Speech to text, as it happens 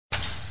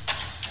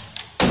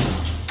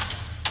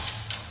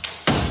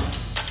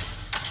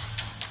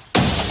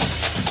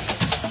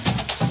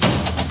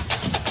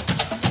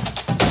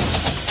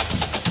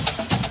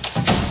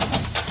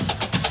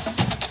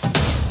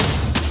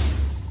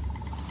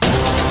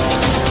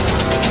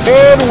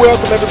And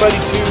welcome everybody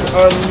to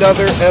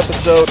another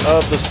episode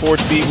of the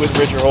Sports Beat with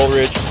Richard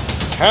Holdridge.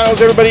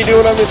 How's everybody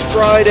doing on this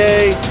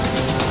Friday?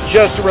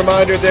 Just a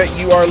reminder that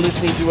you are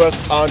listening to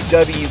us on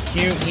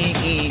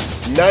WQEE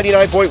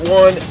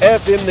 99.1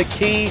 FM The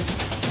Key.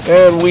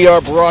 And we are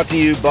brought to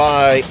you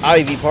by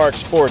Ivy Park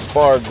Sports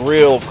Bar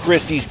Grill,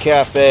 Christie's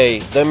Cafe,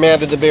 the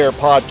Man in the Mirror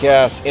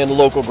Podcast, and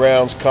Local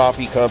Grounds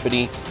Coffee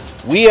Company.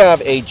 We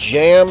have a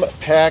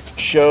jam-packed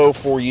show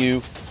for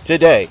you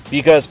today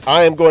because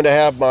I am going to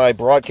have my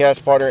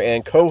broadcast partner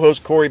and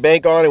co-host Corey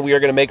Bank on, and we are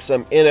going to make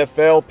some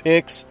NFL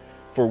picks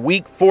for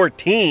Week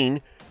 14.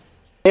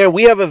 And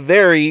we have a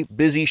very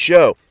busy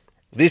show.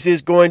 This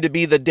is going to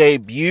be the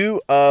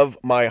debut of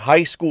my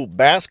high school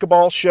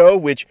basketball show,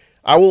 which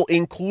I will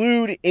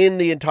include in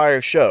the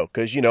entire show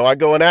because, you know, I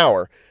go an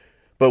hour.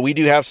 But we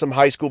do have some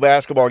high school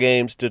basketball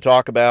games to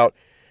talk about.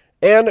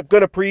 And I'm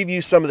going to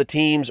preview some of the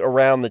teams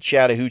around the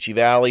Chattahoochee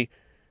Valley.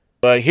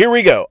 But here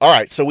we go. All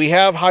right, so we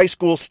have high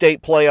school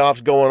state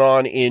playoffs going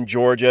on in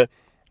Georgia.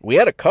 We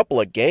had a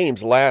couple of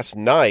games last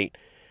night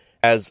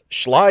as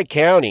Schley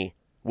County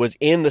was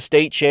in the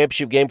state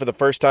championship game for the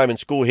first time in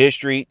school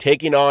history,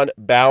 taking on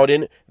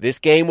Bowden. This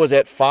game was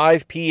at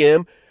 5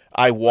 p.m.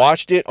 I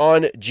watched it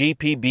on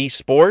GPB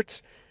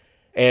Sports,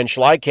 and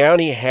Schley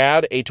County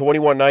had a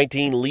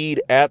 21-19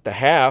 lead at the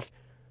half,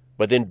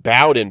 but then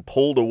Bowden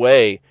pulled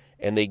away,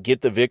 and they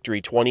get the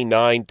victory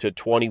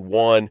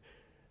 29-21.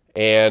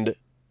 And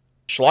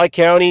Schley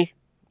County,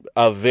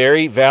 a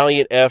very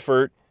valiant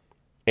effort,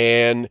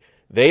 and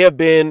they have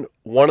been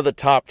one of the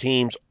top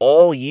teams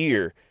all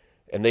year,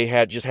 and they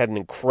had just had an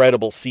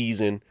incredible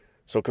season.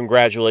 So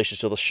congratulations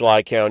to the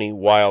Schley County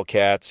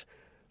Wildcats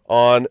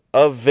on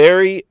a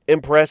very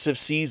impressive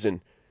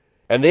season.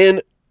 And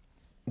then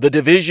the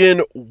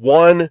Division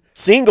I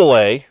Single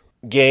A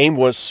game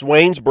was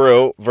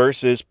Swainsboro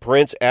versus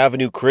Prince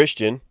Avenue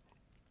Christian.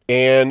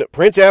 And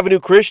Prince Avenue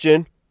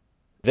Christian,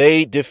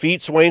 they defeat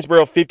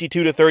Swainsboro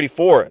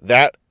 52-34.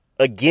 That,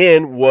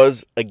 again,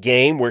 was a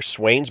game where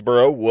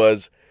Swainsboro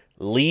was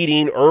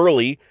leading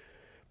early.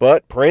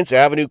 But Prince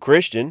Avenue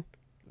Christian,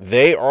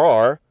 they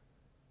are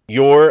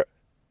your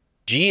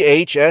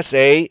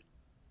GHSA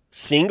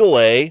Single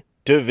A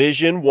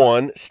Division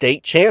I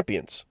state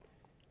champions.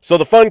 So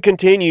the fun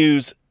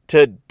continues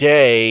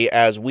today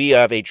as we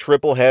have a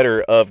triple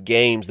header of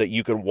games that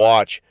you can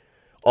watch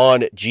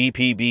on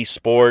GPB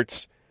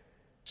Sports.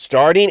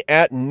 Starting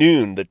at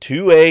noon, the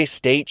 2A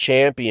state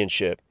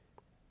championship.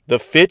 The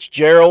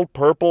Fitzgerald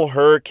Purple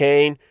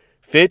Hurricane.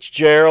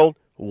 Fitzgerald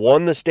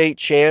won the state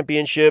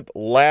championship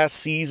last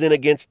season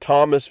against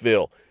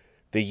Thomasville.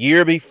 The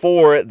year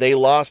before, they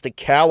lost to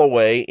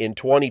Callaway in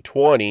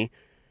 2020.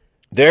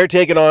 They're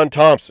taking on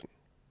Thompson.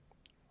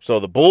 So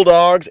the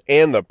Bulldogs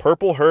and the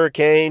Purple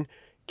Hurricane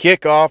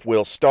kickoff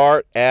will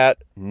start at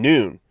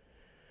noon.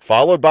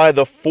 Followed by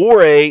the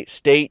 4A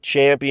state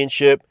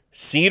championship.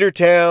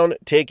 Cedartown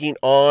taking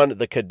on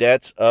the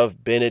Cadets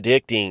of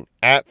Benedictine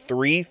at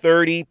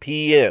 3:30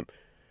 p.m.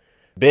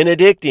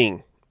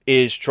 Benedictine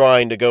is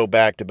trying to go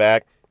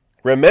back-to-back.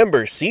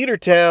 Remember,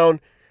 Cedartown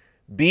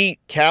beat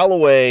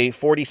Callaway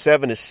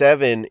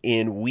 47-7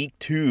 in Week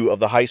 2 of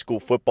the high school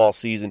football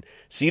season.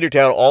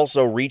 Cedartown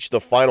also reached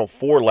the Final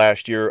Four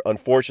last year.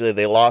 Unfortunately,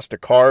 they lost to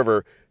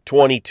Carver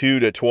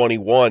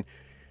 22-21.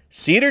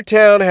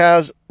 Cedartown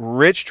has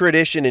rich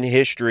tradition and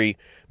history.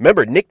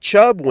 Remember, Nick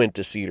Chubb went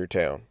to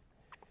Cedartown.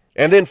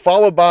 And then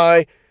followed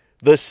by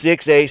the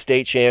 6A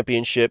state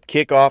championship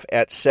kickoff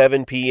at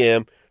 7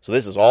 p.m. So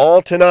this is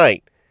all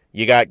tonight.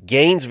 You got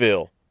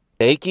Gainesville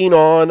taking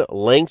on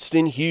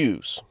Langston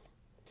Hughes.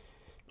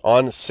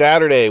 On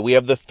Saturday, we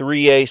have the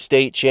 3A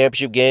state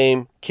championship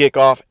game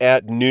kickoff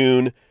at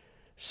noon.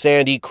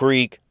 Sandy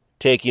Creek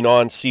taking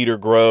on Cedar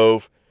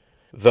Grove.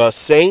 The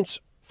Saints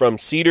from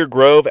Cedar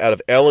Grove out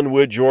of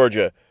Ellenwood,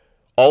 Georgia,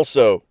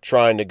 also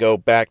trying to go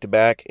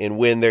back-to-back and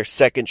win their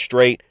second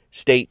straight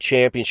state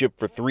championship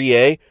for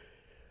 3A.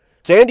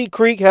 Sandy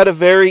Creek had a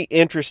very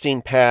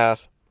interesting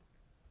path.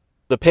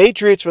 The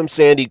Patriots from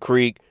Sandy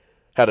Creek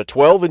had a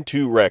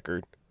 12-2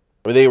 record.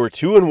 They were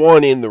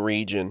 2-1 in the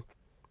region.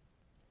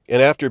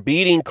 And after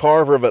beating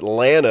Carver of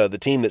Atlanta, the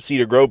team that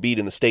Cedar Grove beat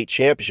in the state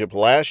championship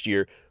last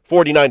year,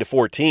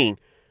 49-14,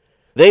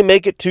 they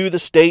make it to the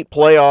state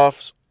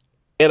playoffs.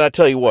 And I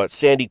tell you what,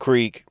 Sandy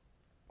Creek,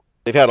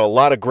 they've had a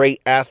lot of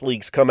great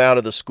athletes come out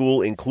of the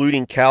school,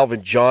 including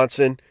Calvin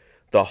Johnson,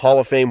 the Hall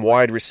of Fame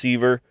wide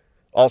receiver,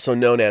 also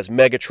known as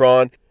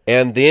Megatron.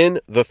 And then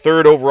the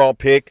third overall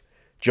pick,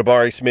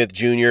 Jabari Smith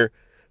Jr.,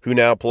 who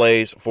now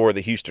plays for the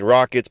Houston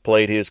Rockets,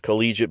 played his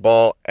collegiate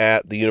ball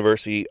at the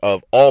University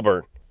of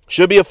Auburn.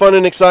 Should be a fun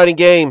and exciting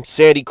game.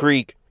 Sandy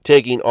Creek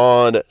taking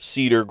on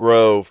Cedar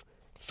Grove.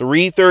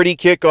 3:30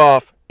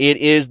 kickoff. It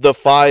is the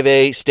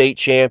 5A state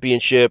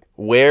championship.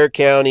 Ware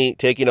County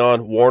taking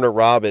on Warner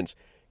Robins.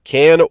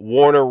 Can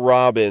Warner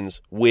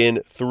Robins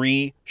win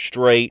 3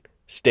 straight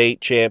state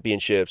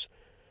championships?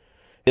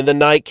 In the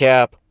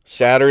nightcap,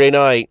 Saturday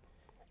night,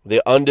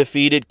 the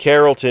undefeated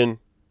Carrollton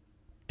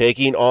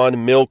taking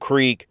on Mill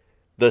Creek,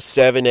 the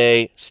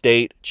 7A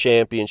state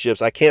championships.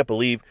 I can't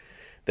believe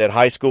that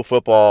high school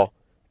football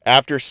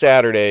after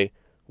Saturday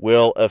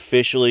will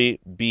officially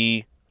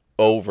be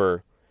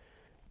over.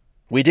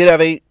 We did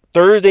have a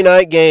Thursday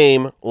night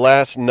game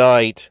last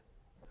night.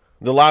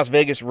 The Las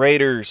Vegas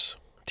Raiders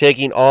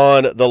taking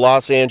on the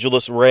Los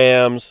Angeles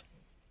Rams.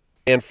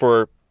 And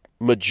for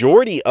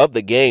majority of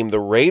the game, the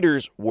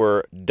Raiders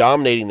were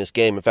dominating this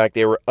game. In fact,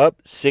 they were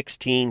up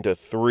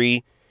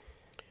 16-3.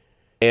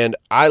 And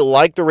I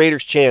like the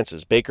Raiders'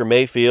 chances. Baker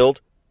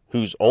Mayfield,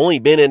 who's only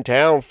been in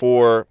town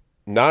for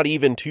not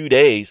even 2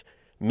 days,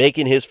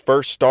 making his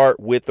first start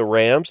with the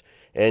Rams.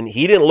 And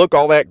he didn't look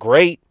all that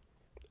great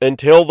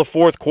until the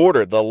fourth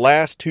quarter. The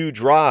last 2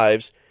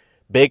 drives,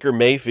 Baker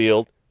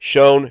Mayfield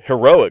shown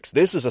heroics.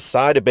 This is a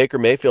side of Baker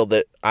Mayfield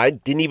that I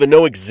didn't even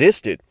know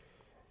existed.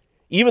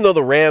 Even though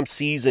the Rams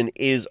season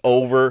is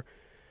over,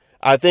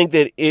 I think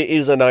that it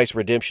is a nice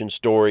redemption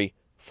story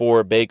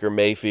for Baker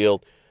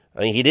Mayfield.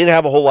 I mean, he didn't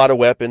have a whole lot of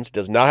weapons,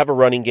 does not have a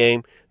running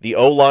game. The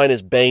O-line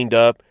is banged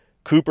up.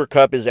 Cooper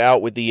Kupp is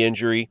out with the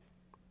injury.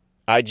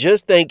 I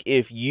just think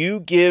if you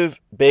give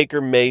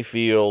Baker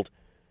Mayfield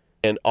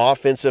an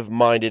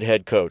offensive-minded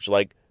head coach,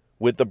 like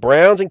with the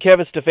Browns and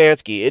Kevin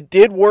Stefanski, it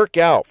did work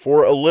out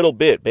for a little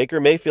bit. Baker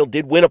Mayfield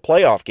did win a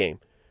playoff game.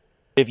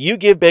 If you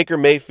give Baker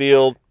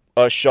Mayfield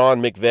a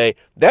Sean McVay,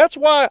 that's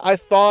why I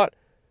thought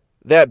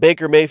that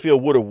Baker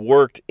Mayfield would have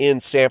worked in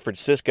San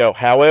Francisco.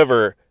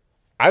 However,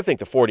 I think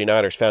the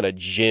 49ers found a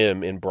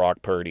gem in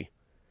Brock Purdy.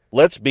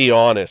 Let's be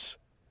honest.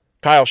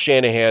 Kyle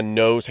Shanahan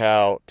knows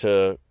how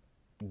to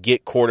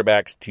get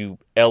quarterbacks to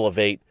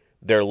elevate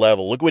their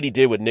level. Look what he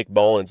did with Nick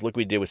Mullins. Look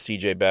what he did with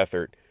C.J.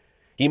 Beathard.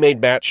 He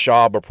made Matt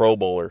Schaub a Pro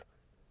Bowler.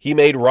 He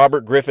made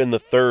Robert Griffin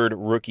III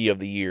Rookie of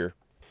the Year.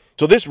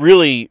 So this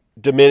really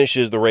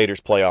diminishes the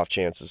Raiders' playoff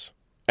chances.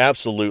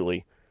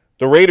 Absolutely.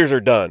 The Raiders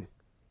are done.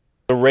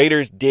 The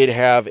Raiders did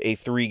have a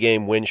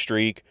 3-game win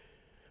streak,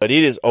 but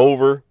it is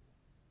over.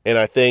 And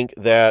I think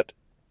that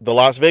the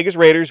Las Vegas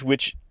Raiders,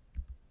 which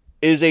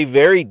is a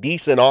very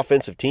decent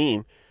offensive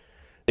team,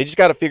 they just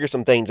got to figure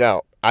some things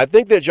out. I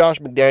think that Josh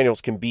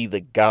McDaniels can be the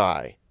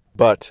guy,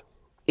 but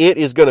it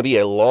is going to be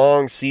a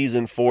long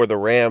season for the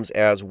Rams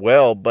as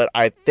well. But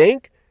I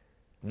think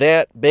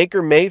that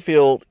Baker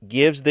Mayfield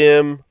gives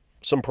them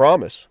some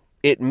promise.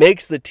 It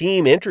makes the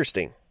team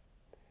interesting.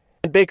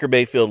 And Baker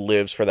Mayfield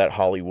lives for that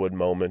Hollywood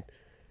moment.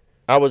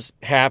 I was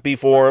happy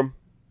for him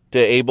to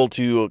able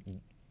to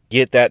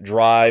get that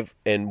drive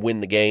and win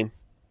the game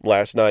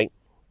last night.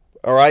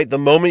 All right, the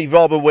moment you've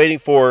all been waiting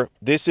for.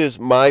 This is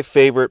my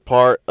favorite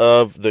part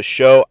of the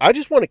show. I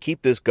just want to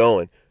keep this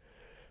going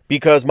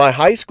because my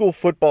high school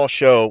football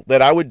show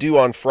that I would do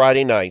on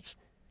Friday nights,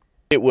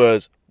 it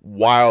was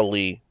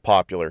wildly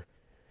popular.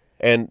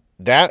 And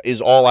that is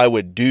all I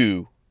would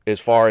do as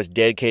far as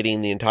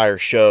dedicating the entire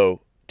show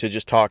to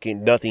just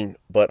talking nothing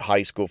but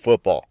high school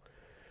football.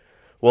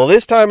 Well,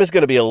 this time is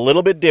going to be a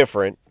little bit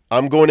different.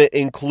 I'm going to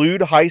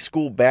include high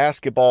school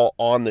basketball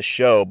on the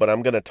show, but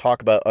I'm going to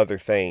talk about other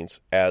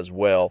things as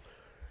well.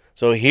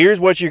 So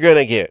here's what you're going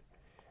to get.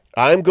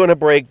 I'm going to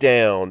break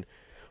down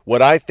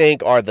what I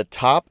think are the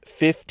top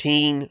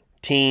 15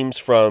 teams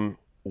from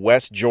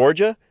West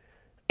Georgia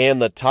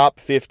and the top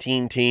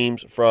 15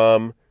 teams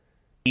from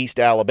East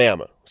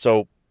Alabama.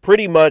 So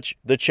pretty much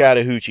the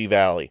Chattahoochee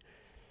Valley.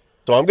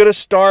 So I'm going to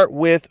start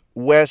with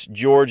West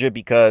Georgia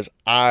because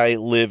I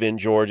live in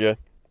Georgia,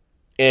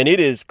 and it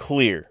is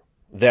clear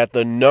that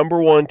the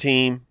number 1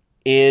 team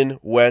in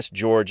West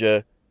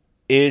Georgia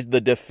is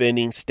the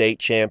defending state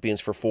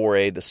champions for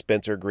 4A, the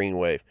Spencer Green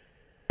Wave.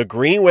 The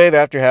Green Wave,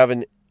 after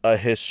having a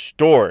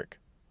historic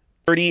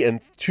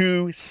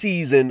 30-2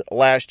 season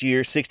last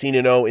year,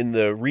 16-0 in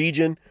the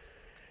region,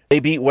 they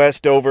beat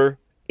Westover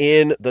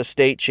in the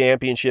state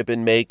championship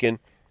in Macon.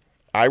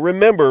 I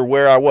remember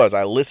where I was.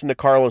 I listened to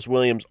Carlos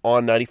Williams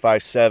on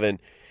 95.7.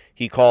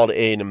 He called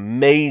an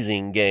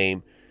amazing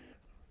game.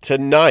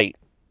 Tonight,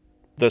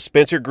 the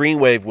Spencer Green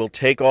Wave will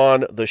take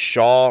on the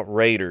Shaw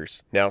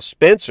Raiders. Now,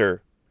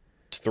 Spencer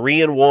is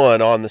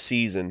 3-1 on the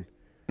season,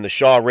 and the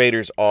Shaw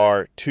Raiders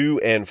are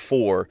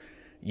 2-4.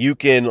 You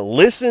can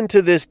listen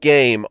to this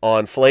game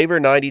on Flavor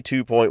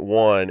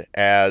 92.1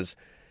 as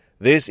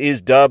this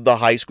is dubbed the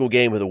high school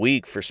game of the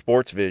week for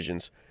Sports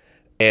Visions.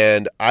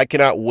 And I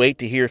cannot wait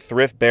to hear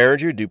Thrift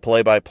Behringer do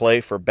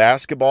play-by-play for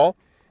basketball.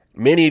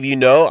 Many of you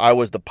know I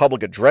was the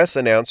public address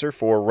announcer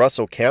for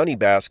Russell County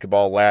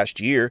basketball last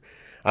year.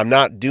 I'm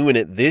not doing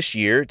it this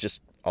year, just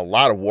a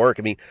lot of work.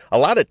 I mean, a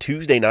lot of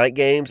Tuesday night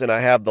games, and I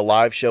have the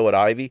live show at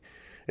Ivy.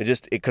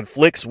 It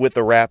conflicts with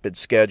the Rapid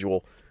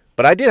schedule.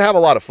 But I did have a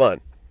lot of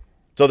fun.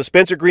 So the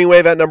Spencer Green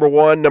Wave at number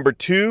 1. Number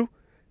 2,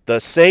 the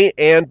St.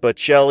 Anne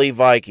Bocelli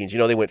Vikings. You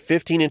know, they went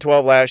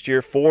 15-12 last year,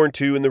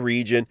 4-2 in the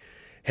region.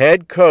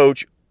 Head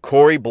coach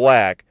Corey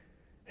Black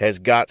has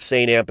got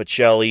St. Anne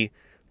Bocelli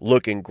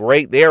looking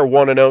great. They are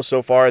 1-0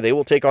 so far. They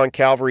will take on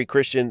Calvary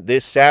Christian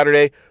this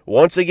Saturday.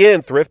 Once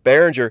again, Thrift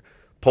Behringer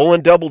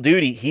pulling double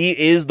duty. He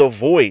is the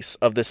voice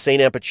of the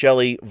St. Anne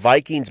Bocelli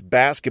Vikings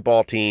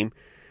basketball team.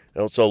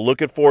 So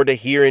looking forward to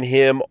hearing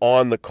him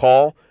on the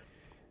call.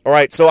 All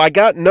right, so I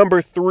got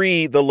number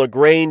 3, the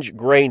LaGrange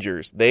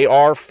Grangers. They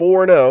are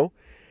 4-0,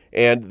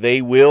 and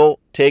they will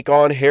take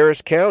on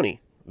Harris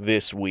County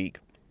this week.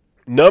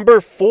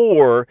 Number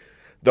 4,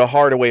 the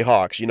Hardaway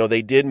Hawks. You know,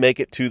 they did make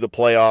it to the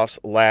playoffs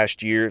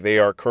last year. They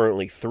are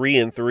currently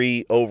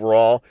 3-3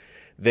 overall.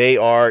 They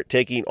are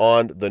taking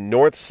on the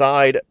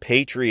Northside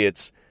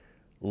Patriots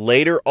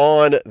later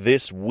on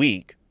this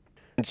week.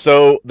 And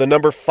so the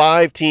number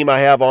 5 team I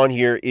have on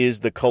here is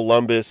the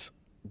Columbus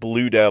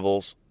Blue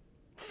Devils.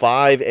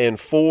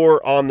 5-4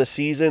 on the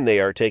season. They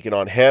are taking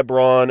on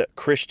Hebron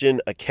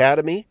Christian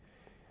Academy.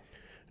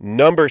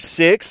 Number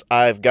 6,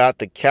 I've got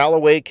the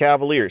Callaway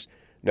Cavaliers.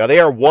 Now they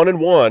are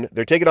 1-1.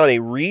 They're taking on a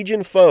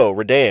region foe,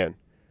 Redan,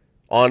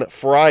 on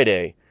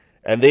Friday.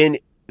 And then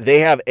they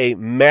have a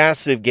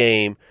massive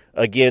game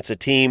against a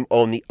team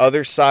on the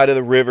other side of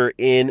the river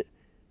in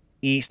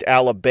East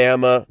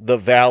Alabama, the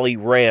Valley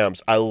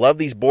Rams. I love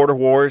these border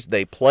wars.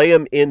 They play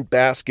them in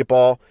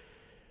basketball.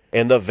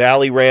 And the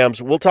Valley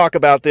Rams, we'll talk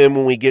about them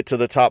when we get to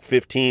the top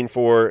 15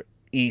 for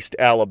East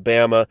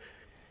Alabama.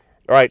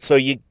 All right, so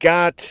you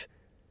got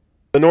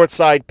the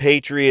Northside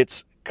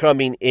Patriots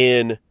coming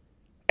in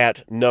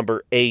at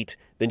number 8.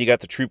 Then you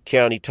got the Troup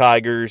County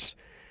Tigers.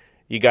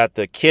 You got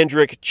the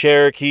Kendrick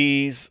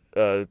Cherokees,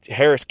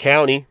 Harris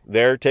County.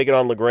 They're taking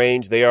on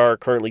LaGrange. They are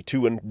currently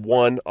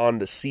 2-1 on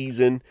the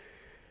season.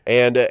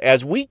 And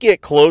as we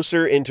get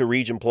closer into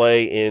region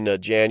play in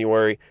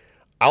January,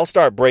 I'll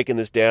start breaking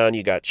this down.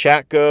 You got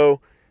Chatco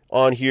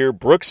on here.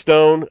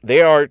 Brookstone,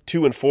 they are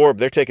 2-4.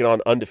 They're taking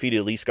on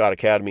undefeated Lee Scott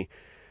Academy.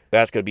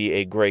 That's going to be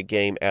a great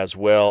game as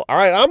well. All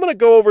right, I'm going to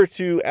go over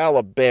to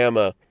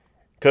Alabama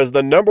because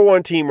the number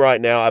 1 team right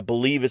now, I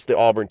believe it's the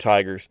Auburn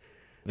Tigers.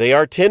 They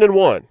are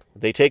 10-1.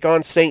 They take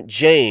on St.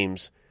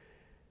 James.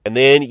 And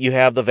then you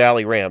have the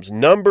Valley Rams.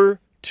 Number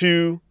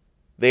 2,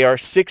 they are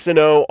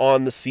 6-0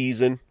 on the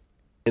season.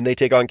 And they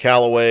take on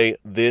Callaway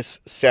this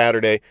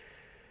Saturday.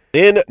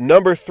 Then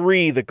number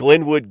 3, the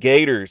Glenwood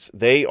Gators.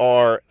 They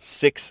are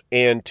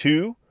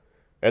 6-2.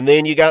 And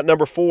then you got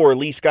number 4,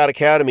 Lee Scott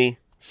Academy,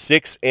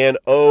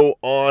 6-0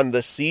 on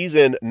the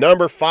season.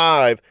 Number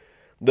 5,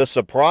 the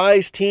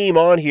surprise team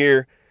on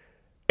here.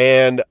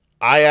 And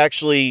I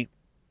actually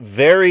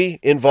very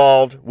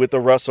involved with the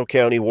Russell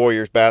County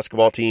Warriors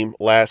basketball team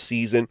last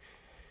season.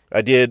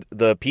 I did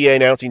the PA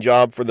announcing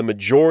job for the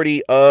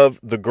majority of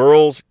the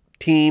girls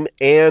team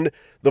and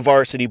the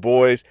varsity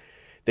boys.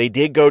 They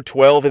did go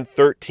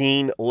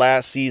 12-13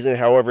 last season.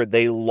 However,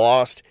 they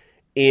lost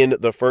in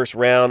the first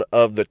round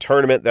of the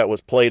tournament that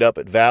was played up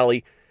at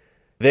Valley.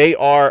 They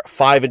are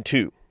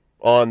 5-2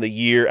 on the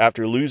year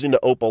after losing to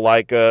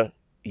Opelika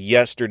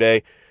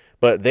yesterday.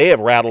 But they have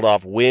rattled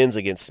off wins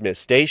against Smith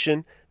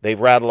Station. They've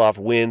rattled off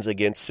wins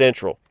against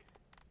Central.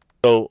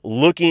 So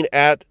looking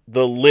at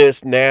the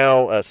list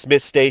now,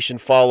 Smith Station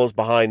follows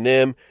behind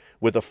them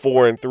with a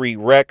 4-3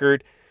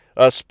 record.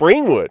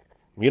 Springwood,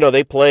 you know,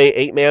 they play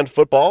 8-man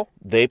football.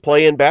 They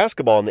play in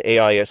basketball in the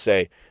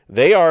AISA.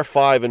 They are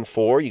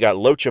 5-4. You got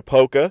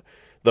Lochapoka,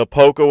 the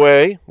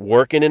Pokaway,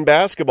 working in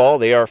basketball.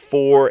 They are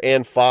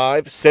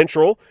 4-5.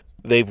 Central,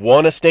 they've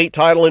won a state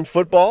title in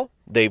football.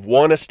 They've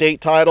won a state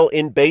title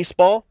in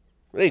baseball.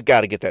 They've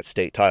got to get that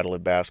state title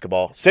in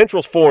basketball.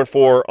 Central's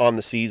 4-4 on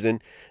the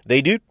season.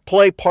 They do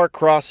play Park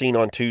Crossing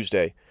on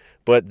Tuesday,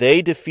 but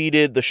they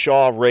defeated the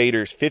Shaw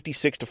Raiders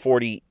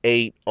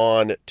 56-48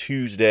 on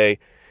Tuesday.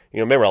 You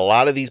know, remember, a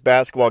lot of these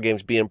basketball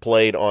games being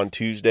played on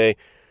Tuesday.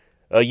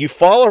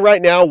 Eufaula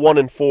right now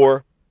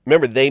 1-4.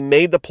 Remember, they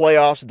made the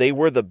playoffs. They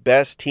were the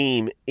best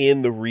team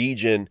in the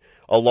region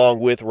along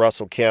with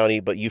Russell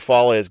County, but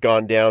Eufaula has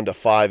gone down to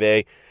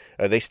 5A.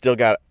 They still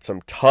got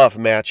some tough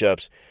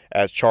matchups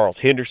as Charles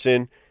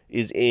Henderson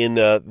is in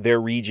their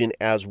region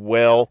as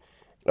well.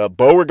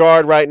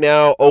 Beauregard right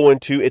now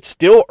 0-2. It's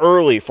still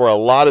early for a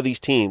lot of these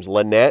teams.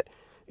 Lynette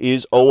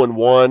is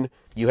 0-1.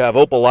 You have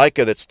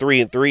Opelika that's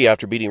 3-3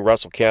 after beating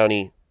Russell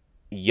County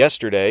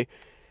yesterday.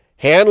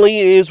 Hanley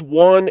is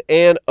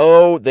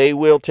 1-0. They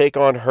will take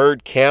on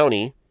Heard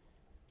County.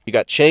 You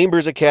got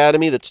Chambers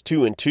Academy that's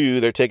 2-2.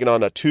 They're taking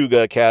on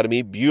Atuga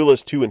Academy.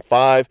 Beulah's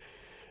 2-5.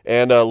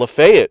 And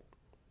Lafayette,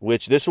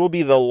 which this will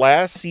be the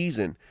last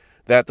season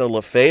that the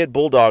Lafayette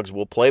Bulldogs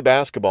will play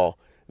basketball.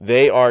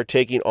 They are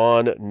taking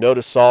on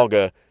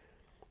Notasulga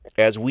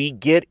as we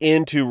get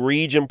into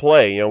region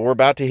play. You know, we're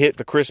about to hit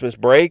the Christmas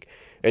break,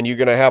 and you're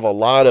going to have a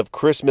lot of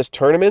Christmas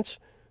tournaments.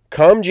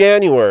 Come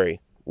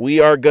January, we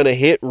are going to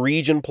hit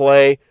region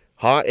play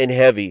hot and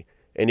heavy,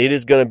 and it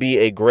is going to be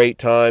a great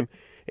time.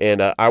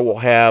 And I will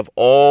have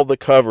all the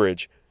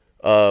coverage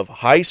of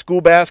high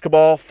school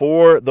basketball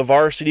for the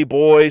varsity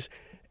boys,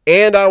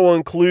 and I will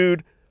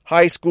include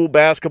high school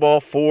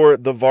basketball for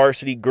the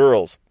varsity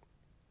girls.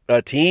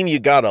 A team you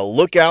got to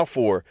look out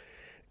for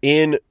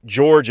in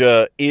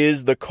Georgia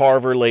is the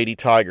Carver Lady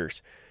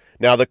Tigers.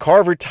 Now, the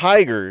Carver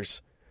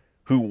Tigers,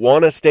 who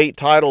won a state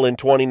title in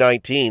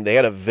 2019, they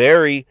had a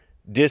very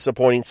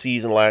disappointing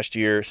season last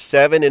year,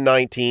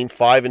 7-19,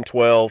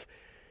 5-12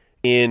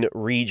 in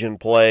region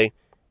play.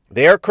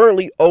 They are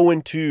currently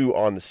 0-2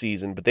 on the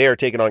season, but they are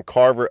taking on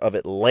Carver of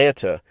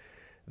Atlanta.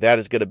 That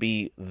is going to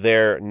be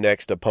their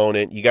next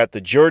opponent. You got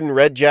the Jordan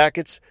Red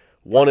Jackets,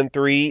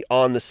 1-3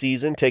 on the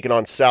season, taking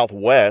on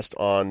Southwest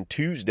on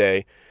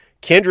Tuesday.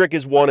 Kendrick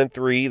is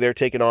 1-3. They're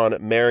taking on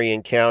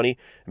Marion County.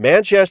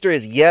 Manchester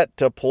is yet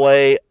to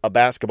play a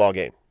basketball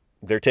game.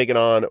 They're taking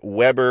on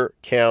Weber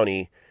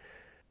County.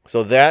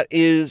 So that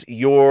is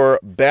your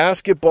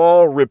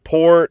basketball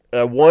report.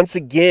 Once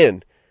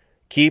again,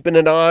 keeping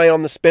an eye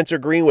on the Spencer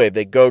Green Wave.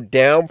 They go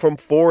down from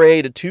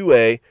 4A to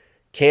 2A.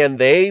 Can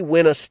they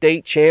win a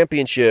state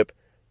championship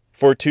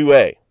for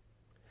 2A?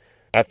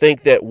 I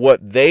think that what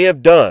they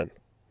have done,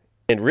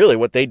 and really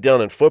what they've done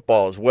in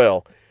football as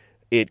well,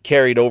 it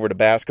carried over to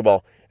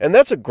basketball. And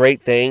that's a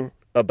great thing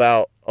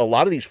about a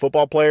lot of these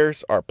football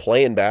players are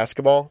playing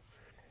basketball.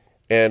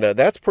 And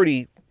that's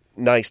pretty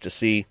nice to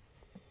see.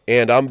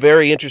 And I'm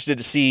very interested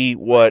to see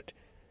what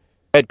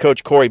head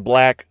coach Corey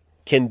Black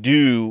can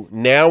do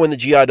now in the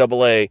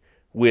GIAA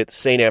with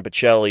St.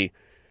 Apicelli.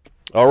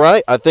 All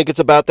right, I think it's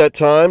about that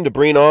time to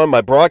bring on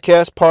my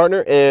broadcast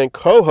partner and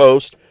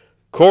co-host,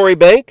 Corey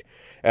Bank,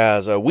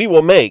 as we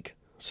will make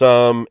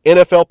some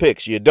NFL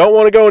picks. You don't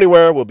want to go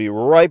anywhere. We'll be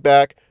right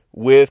back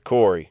with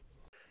Corey.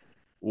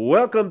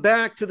 Welcome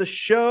back to the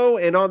show.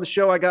 And on the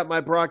show, I got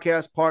my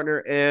broadcast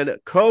partner and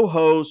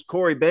co-host,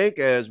 Corey Bank,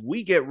 as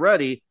we get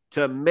ready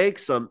to make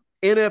some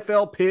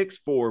NFL picks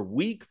for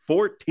Week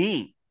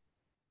 14.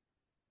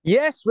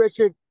 Yes,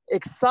 Richard.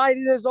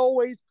 Excited as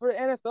always for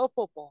NFL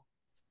football.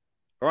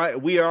 All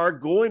right, we are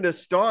going to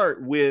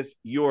start with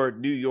your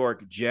New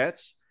York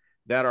Jets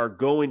that are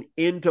going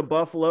into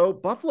Buffalo.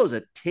 Buffalo's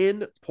a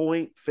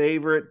 10-point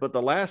favorite, but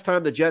the last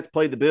time the Jets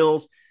played the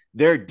Bills,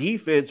 their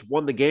defense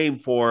won the game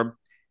for them,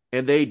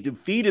 and they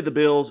defeated the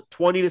Bills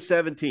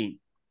 20-17.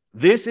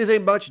 This is a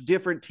much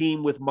different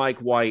team with Mike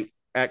White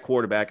at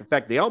quarterback. In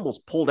fact, they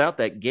almost pulled out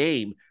that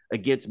game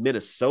against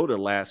Minnesota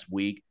last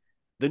week.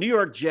 The New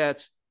York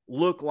Jets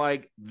look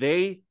like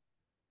they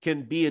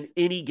can be in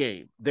any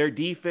game. Their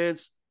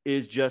defense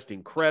is just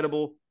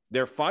incredible.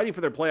 They're fighting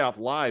for their playoff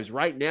lives.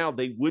 Right now,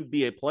 they would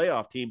be a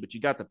playoff team, but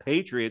you got the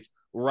Patriots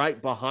right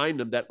behind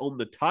them that own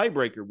the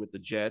tiebreaker with the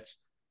Jets.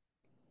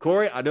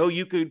 Corey, I know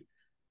you could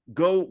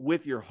go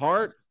with your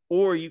heart,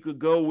 or you could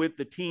go with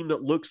the team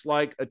that looks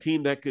like a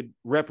team that could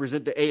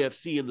represent the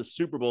AFC in the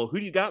Super Bowl. Who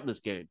do you got in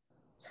this game?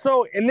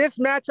 So in this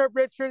matchup,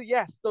 Richard,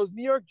 yes, those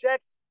New York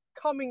Jets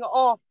coming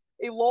off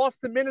a loss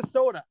to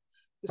Minnesota.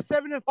 The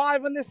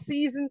 7-5 on this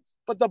season,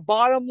 but the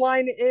bottom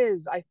line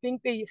is I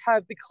think they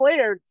have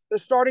declared their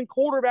starting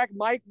quarterback,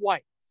 Mike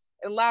White.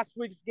 In last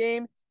week's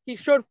game, he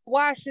showed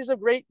flashes of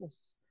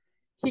greatness.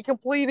 He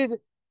completed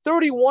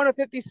 31 of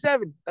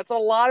 57. That's a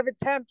lot of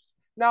attempts.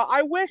 Now,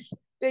 I wish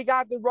they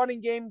got the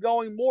running game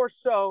going more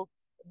so,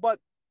 but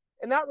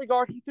in that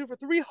regard, he threw for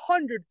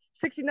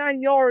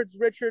 369 yards,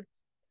 Richard.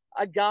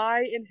 A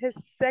guy in his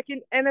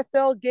second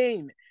NFL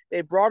game.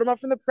 They brought him up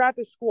from the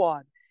practice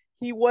squad.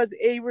 He was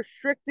a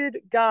restricted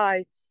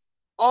guy,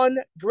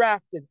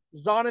 undrafted,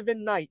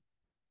 Zonovan Knight.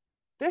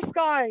 This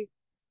guy,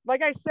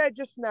 like I said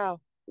just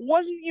now,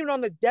 wasn't even on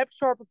the depth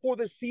chart before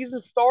the season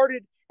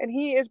started, and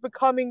he is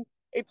becoming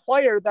a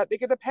player that they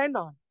can depend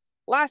on.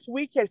 Last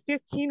week, he had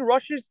 15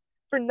 rushes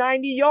for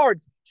 90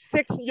 yards,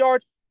 6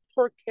 yards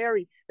per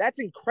carry. That's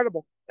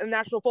incredible in the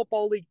National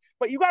Football League.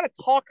 But you got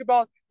to talk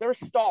about their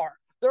star,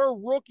 their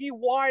rookie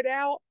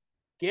wideout,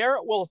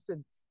 Garrett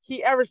Wilson.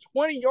 He averaged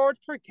 20 yards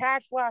per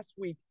catch last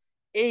week,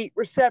 8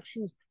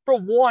 receptions for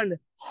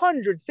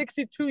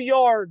 162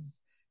 yards.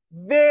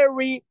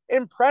 Very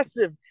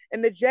impressive.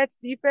 And the Jets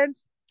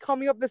defense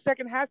coming up the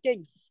second half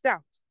getting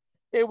stout.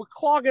 They were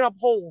clogging up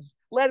holes,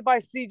 led by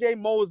C.J.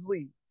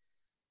 Mosley.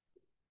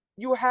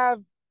 They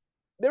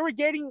were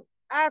getting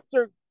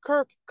after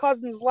Kirk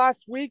Cousins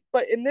last week,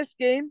 but in this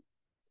game,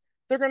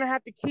 they're going to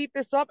have to keep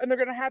this up, and they're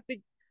going to have to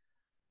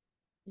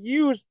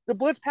use the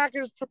blitz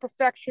packages to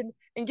perfection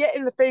and get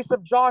in the face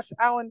of Josh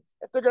Allen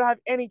if they're going to have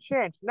any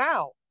chance.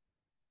 Now,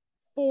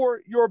 for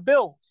your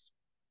Bills,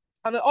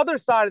 on the other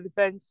side of the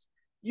fence,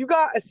 you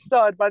got a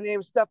stud by the name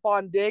of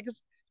Stephon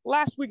Diggs.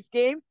 Last week's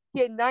game,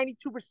 he had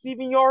 92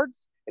 receiving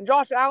yards, and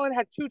Josh Allen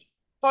had 2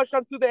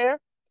 touchdowns through the air,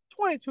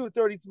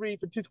 22-33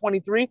 for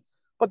 223.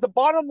 But the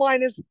bottom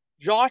line is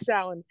Josh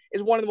Allen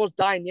is one of the most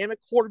dynamic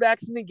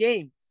quarterbacks in the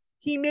game.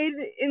 He made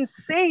an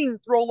insane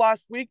throw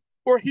last week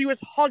where he was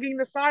hugging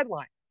the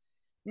sideline.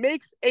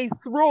 Makes a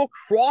throw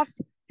across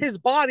his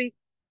body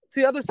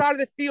to the other side of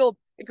the field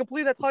and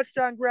complete a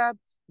touchdown grab.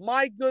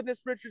 My goodness,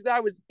 Richard,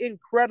 that was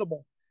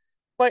incredible.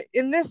 But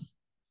in this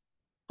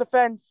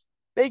defense,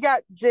 they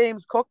got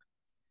James Cook,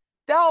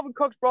 Dalvin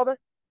Cook's brother,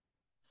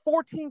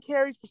 14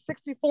 carries for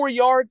 64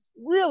 yards,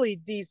 really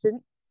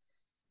decent.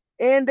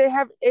 And they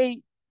have a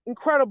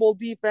incredible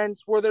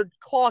defense where they're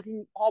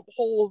clogging up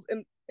holes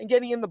and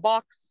getting in the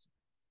box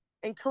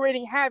and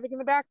creating havoc in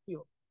the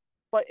backfield.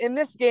 But in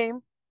this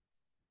game,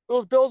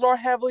 those Bills are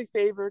heavily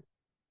favored.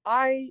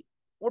 I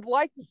would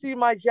like to see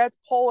my Jets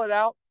pull it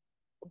out,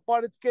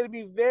 but it's going to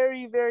be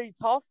very, very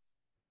tough.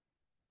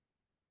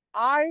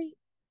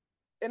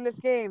 In this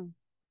game,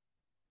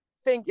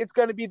 think it's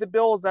going to be the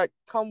Bills that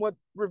come with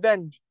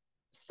revenge.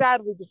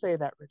 Sadly to say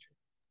that, Richard.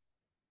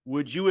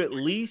 Would you at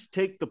least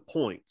take the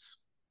points?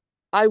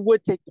 I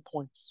would take the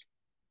points.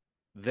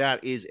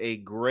 That is a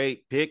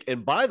great pick.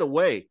 And by the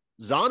way,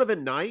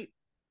 Zonovan Knight,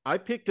 I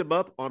picked him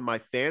up on my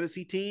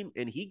fantasy team,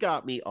 and he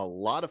got me a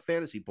lot of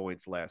fantasy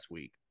points last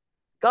week.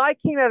 Guy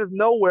came out of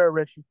nowhere,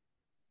 Richie.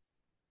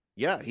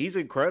 Yeah, he's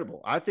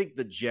incredible. I think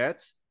the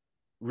Jets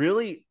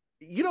really,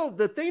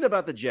 the thing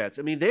about the Jets,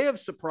 I mean, they have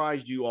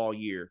surprised you all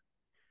year.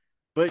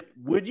 But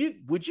would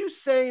you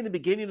say in the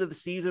beginning of the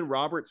season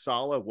Robert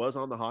Saleh was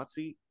on the hot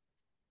seat?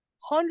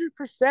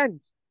 100%.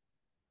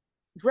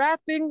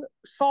 Drafting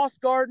Sauce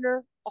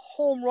Gardner, a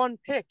home run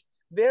pick,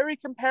 very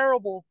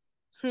comparable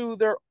to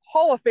their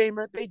Hall of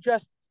Famer. They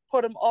just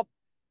put him up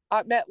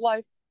at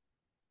MetLife.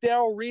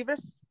 Darrelle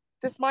Revis.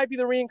 This might be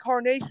the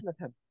reincarnation of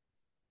him.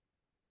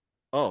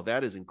 Oh,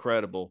 that is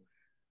incredible.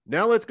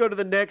 Now let's go to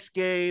the next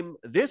game.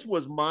 This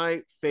was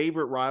my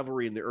favorite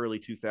rivalry in the early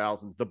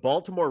 2000s. The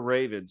Baltimore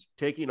Ravens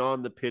taking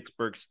on the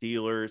Pittsburgh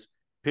Steelers.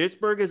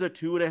 Pittsburgh is a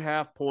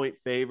 2.5-point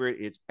favorite.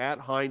 It's at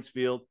Heinz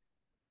Field.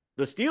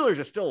 The Steelers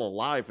are still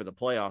alive for the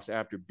playoffs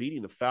after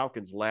beating the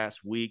Falcons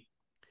last week.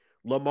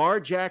 Lamar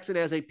Jackson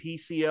has a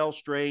PCL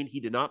strain. He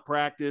did not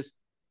practice.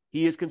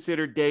 He is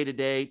considered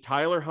day-to-day.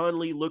 Tyler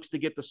Huntley looks to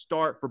get the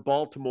start for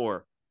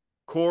Baltimore.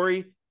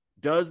 Corey,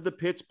 does the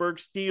Pittsburgh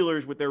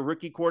Steelers, with their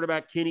rookie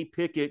quarterback Kenny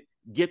Pickett,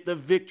 get the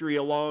victory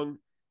along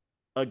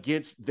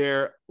against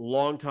their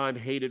longtime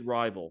hated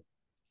rival?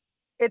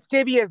 It's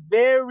going to be a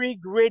very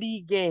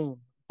gritty game.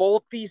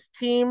 Both these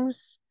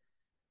teams,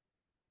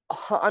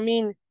 I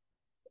mean,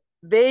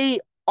 they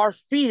are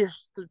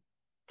fierce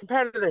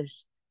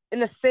competitors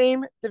in the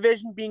same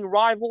division, being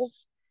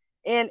rivals.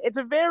 And it's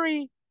a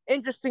very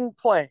interesting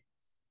play.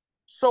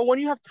 So when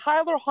you have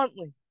Tyler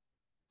Huntley,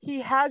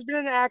 he has been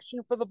in action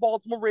for the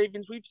Baltimore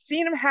Ravens. We've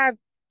seen him have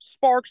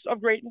sparks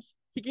of greatness.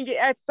 He can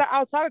get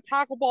outside the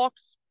tackle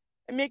box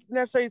and make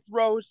necessary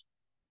throws.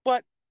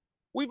 But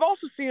we've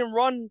also seen him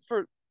run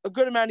for a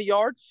good amount of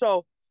yards.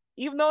 So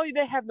even though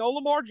they have no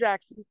Lamar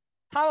Jackson,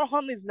 Tyler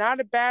Huntley is not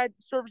a bad,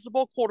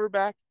 serviceable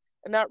quarterback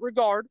in that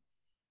regard.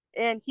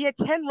 And he had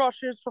 10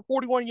 rushes for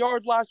 41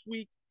 yards last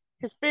week.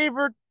 His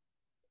favorite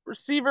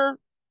receiver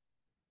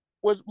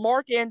was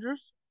Mark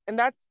Andrews, and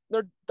that's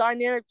their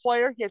dynamic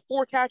player. He had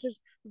 4 catches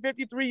for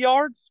 53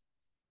 yards.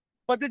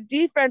 But the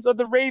defense of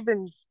the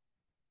Ravens,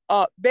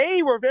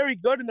 they were very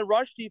good in the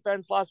rush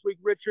defense last week,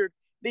 Richard.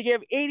 They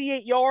gave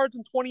 88 yards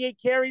and 28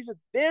 carries.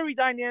 It's very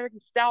dynamic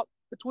and stout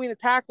between the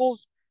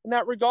tackles in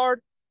that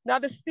regard. Now,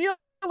 the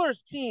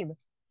Steelers team,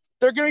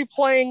 they're going to be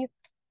playing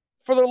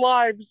for their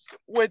lives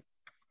with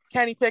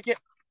Kenny Pickett.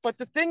 But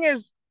the thing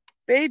is,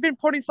 they've been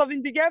putting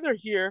something together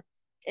here,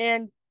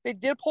 and they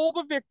did pull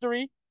up a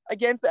victory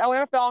against the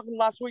Atlanta Falcons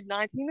last week,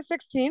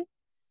 19-16,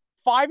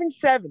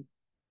 5-7.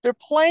 They're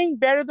playing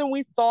better than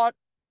we thought.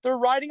 They're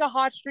riding a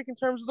hot streak in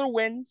terms of their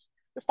wins.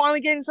 They're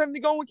finally getting something to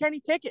go with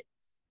Kenny Pickett.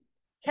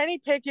 Kenny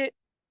Pickett,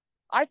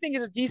 I think,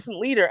 is a decent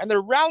leader, and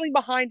they're rallying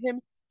behind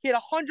him. He had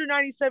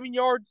 197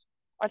 yards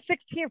on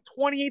 16 of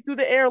 28 through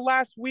the air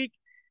last week,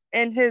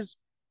 and his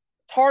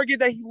target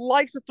that he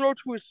likes to throw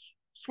to his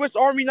Swiss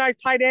Army knife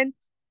tight end,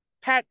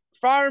 Pat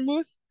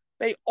Freiermuth,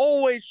 they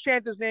always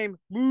chant his name,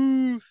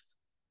 Muth.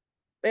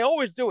 They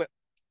always do it.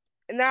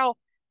 And now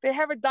they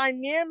have a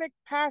dynamic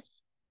pass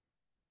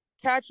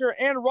catcher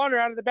and runner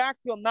out of the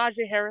backfield,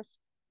 Najee Harris.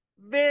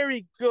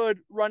 Very good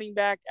running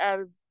back out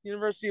of the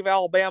University of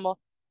Alabama.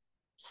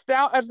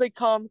 Stout as they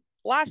come.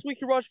 Last week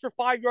he rushed for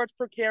 5 yards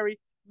per carry.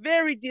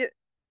 Very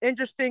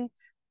interesting.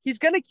 He's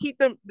going to keep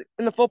them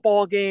in the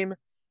football game,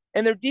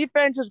 and their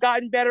defense has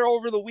gotten better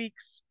over the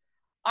weeks.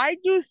 I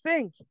do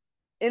think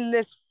in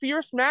this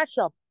fierce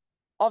matchup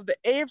of the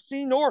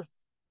AFC North,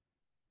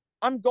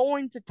 I'm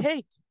going to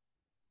take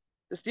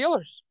the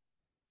Steelers.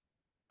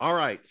 All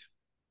right.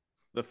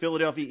 The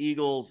Philadelphia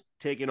Eagles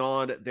taking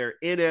on their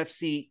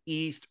NFC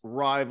East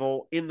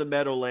rival in the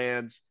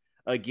Meadowlands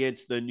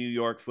against the New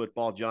York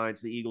Football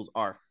Giants. The Eagles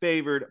are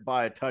favored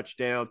by a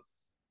touchdown.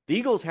 The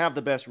Eagles have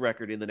the best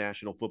record in the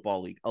National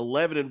Football League,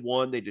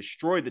 11-1. They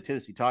destroyed the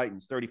Tennessee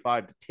Titans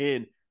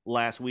 35-10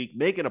 last week,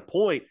 making a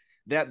point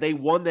that they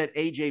won that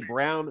A.J.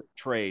 Brown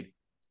trade.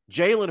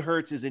 Jalen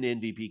Hurts is an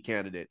MVP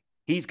candidate.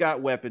 He's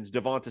got weapons,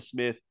 Devonta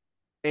Smith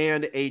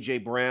and A.J.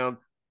 Brown.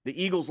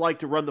 The Eagles like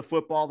to run the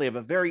football. They have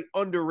a very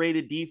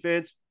underrated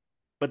defense,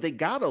 but they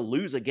got to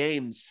lose a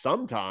game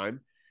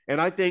sometime.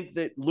 And I think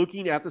that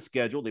looking at the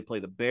schedule, they play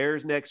the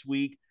Bears next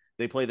week.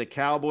 They play the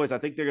Cowboys. I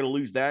think they're going to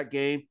lose that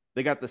game.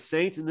 They got the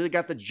Saints, and then they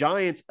got the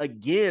Giants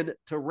again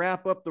to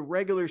wrap up the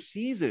regular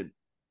season.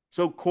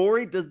 So,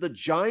 Corey, does the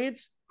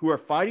Giants, who are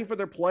fighting for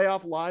their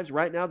playoff lives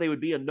right now, they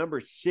would be a number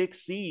 6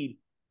 seed.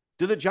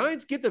 Do the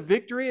Giants get the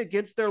victory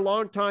against their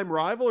longtime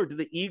rival, or do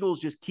the Eagles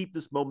just keep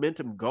this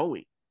momentum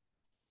going?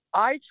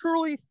 I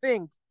truly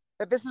think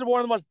that this is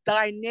one of the most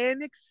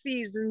dynamic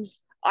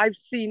seasons I've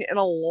seen in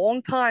a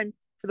long time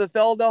for the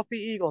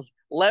Philadelphia Eagles.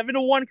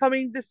 11-1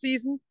 coming this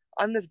season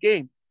on this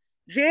game.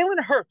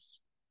 Jalen Hurts,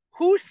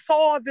 who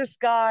saw this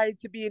guy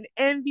to be an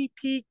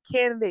MVP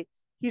candidate?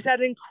 He's had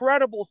an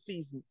incredible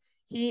season.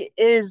 He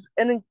is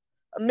an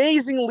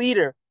amazing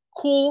leader,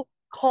 cool,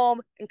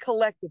 calm, and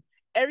collected.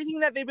 Everything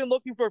that they've been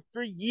looking for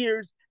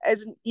years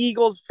as an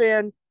Eagles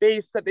fan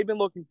base that they've been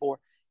looking for.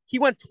 He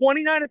went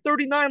 29 to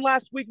 39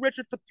 last week,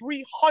 Richard, for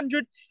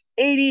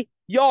 380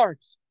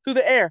 yards through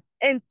the air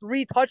and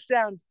 3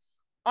 touchdowns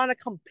on a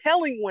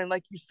compelling win,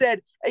 like you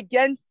said,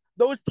 against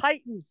those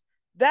Titans.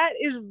 That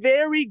is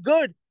very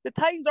good. The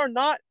Titans are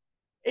not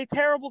a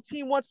terrible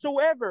team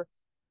whatsoever.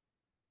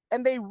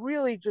 And they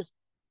really just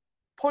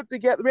ran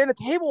the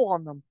table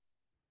on them.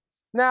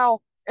 Now,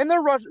 in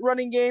their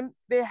running game,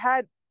 they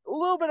had a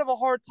little bit of a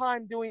hard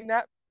time doing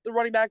that, the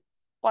running back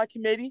by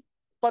committee.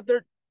 But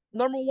their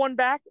number one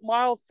back,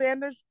 Miles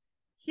Sanders,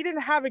 he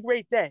didn't have a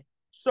great day.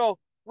 So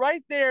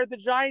right there, the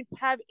Giants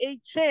have a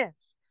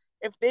chance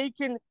if they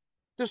can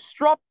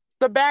disrupt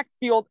the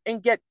backfield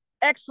and get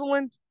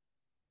excellent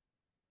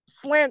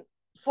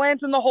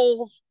slants in the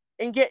holes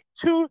and get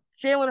to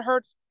Jalen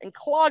Hurts and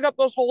clog up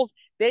those holes.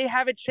 They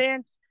have a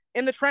chance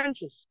in the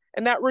trenches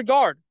in that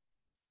regard.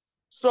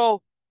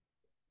 So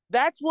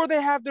that's where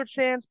they have their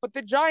chance. But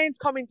the Giants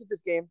coming to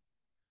this game,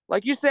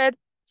 like you said,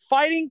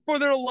 fighting for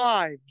their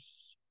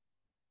lives.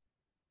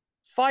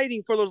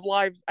 Fighting for those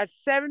lives at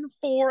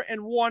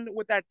 7-4-1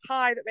 with that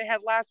tie that they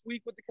had last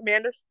week with the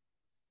Commanders.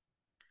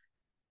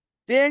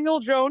 Daniel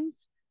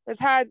Jones has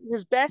had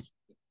his best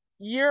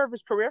year of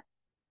his career.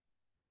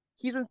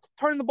 He's been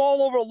turning the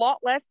ball over a lot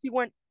less. He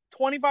went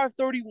 25-31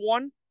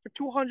 for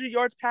 200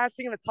 yards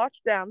passing and a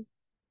touchdown.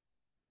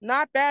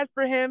 Not bad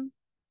for him.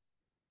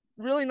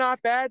 Really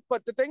not bad.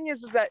 But the thing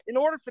is that in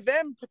order for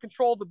them to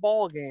control the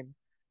ball game,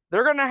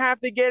 they're gonna have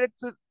to get it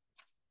to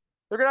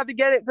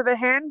the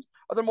hands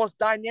of the most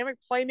dynamic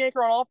playmaker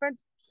on offense,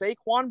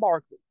 Saquon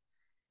Barkley.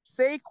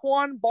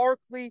 Saquon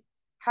Barkley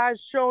has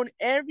shown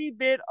every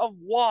bit of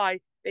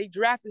why they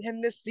drafted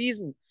him this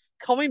season.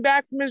 Coming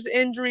back from his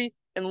injury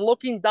and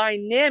looking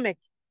dynamic,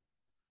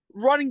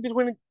 running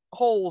between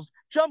holes,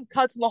 jump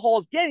cuts in the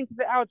holes, getting to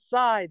the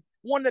outside.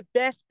 One of the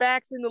best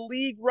backs in the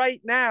league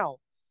right now.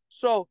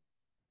 So,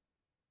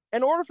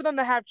 in order for them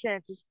to have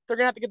chances, they're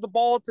going to have to get the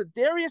ball to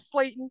Darius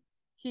Slayton.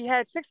 He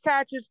had 6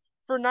 catches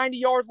for 90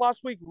 yards last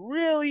week.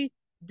 Really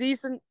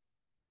decent.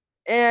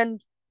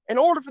 And in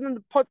order for them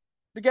to put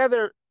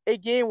together a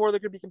game where they're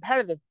going to be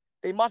competitive,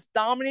 they must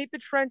dominate the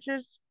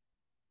trenches,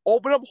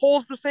 open up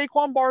holes for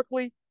Saquon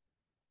Barkley.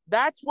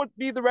 That's what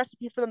be the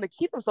recipe for them to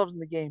keep themselves in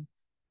the game.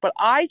 But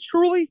I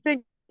truly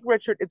think,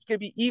 Richard, it's going to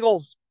be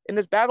Eagles in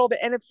this battle of the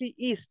NFC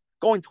East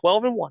going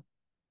 12-1. All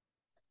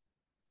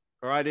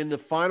right, in the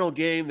final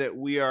game that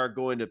we are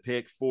going to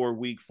pick for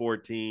Week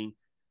 14,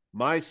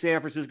 my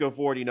San Francisco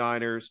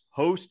 49ers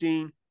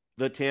hosting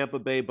the Tampa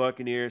Bay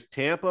Buccaneers.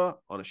 Tampa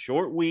on a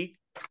short week.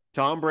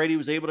 Tom Brady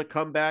was able to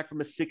come back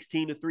from a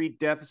 16-3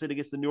 deficit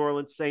against the New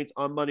Orleans Saints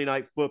on Monday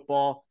Night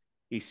Football.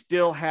 He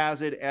still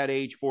has it at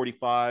age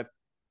 45.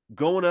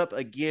 Going up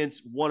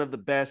against one of the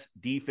best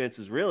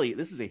defenses, really.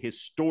 This is a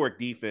historic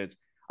defense.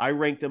 I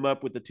ranked them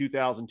up with the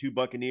 2002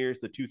 Buccaneers,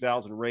 the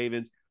 2000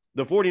 Ravens.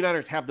 The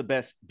 49ers have the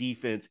best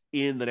defense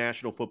in the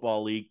National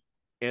Football League,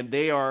 and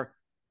they are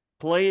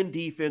playing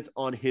defense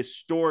on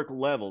historic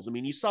levels. I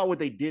mean, you saw what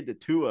they did to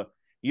Tua.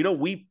 You know,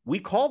 we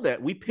called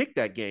that. We picked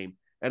that game,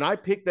 and I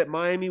picked that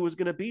Miami was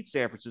going to beat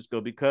San Francisco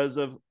because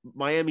of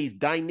Miami's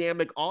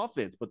dynamic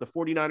offense, but the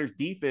 49ers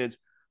defense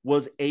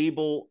was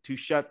able to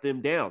shut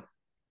them down.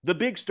 The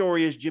big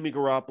story is Jimmy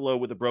Garoppolo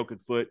with a broken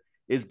foot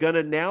is going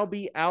to now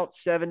be out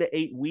 7 to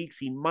 8 weeks.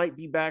 He might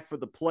be back for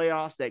the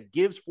playoffs. That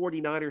gives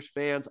 49ers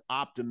fans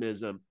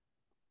optimism.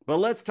 But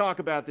let's talk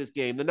about this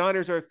game. The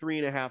Niners are a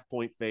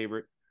 3.5-point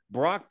favorite.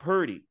 Brock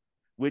Purdy,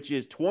 which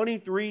is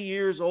 23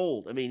 years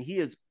old. I mean, he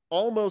is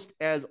almost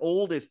as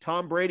old as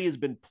Tom Brady has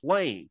been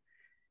playing.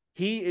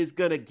 He is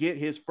going to get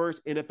his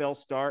first NFL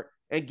start.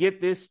 And get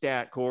this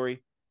stat,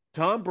 Corey.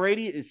 Tom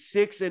Brady is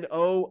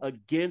 6-0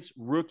 against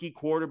rookie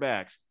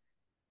quarterbacks.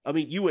 I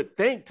mean, you would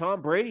think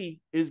Tom Brady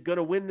is going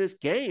to win this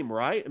game,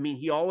 right? I mean,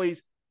 he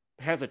always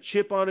has a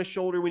chip on his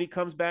shoulder when he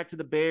comes back to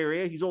the Bay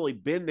Area. He's only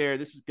been there.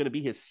 This is going to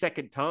be his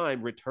second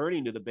time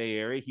returning to the Bay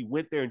Area. He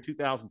went there in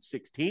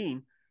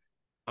 2016.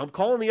 I'm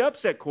calling the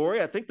upset,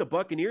 Corey. I think the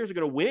Buccaneers are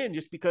going to win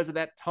just because of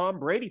that Tom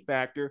Brady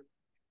factor.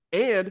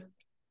 And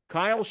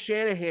Kyle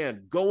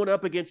Shanahan going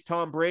up against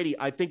Tom Brady,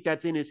 I think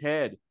that's in his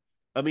head.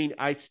 I mean,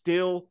 I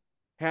still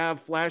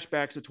have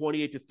flashbacks of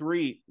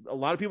 28-3. A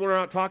lot of people are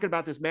not talking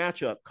about this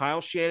matchup.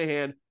 Kyle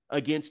Shanahan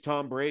against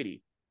Tom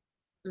Brady.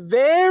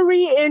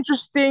 Very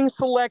interesting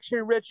selection,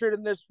 Richard,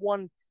 in this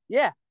one.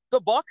 Yeah, the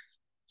Bucs,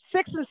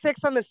 6-6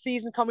 on the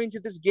season coming to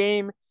this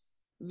game.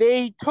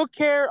 They took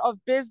care of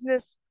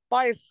business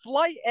by a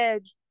slight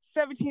edge,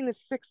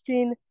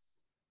 17-16.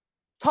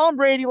 Tom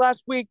Brady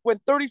last week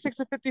went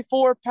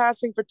 36-54,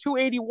 passing for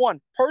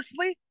 281.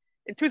 Personally,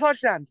 and 2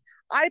 touchdowns.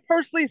 I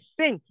personally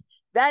think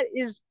that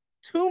is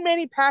too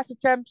many pass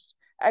attempts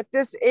at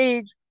this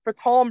age for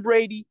Tom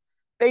Brady.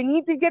 They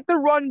need to get the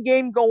run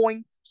game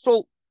going.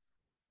 So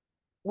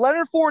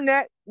Leonard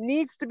Fournette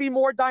needs to be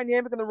more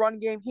dynamic in the run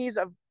game. He's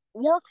a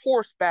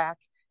workhorse back.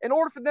 In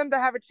order for them to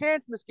have a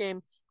chance in this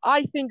game,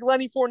 I think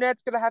Lenny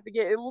Fournette's going to have to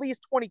get at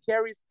least 20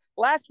 carries.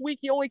 Last week,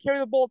 he only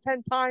carried the ball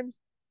 10 times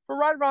for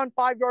right around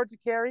 5 yards a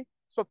carry,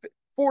 so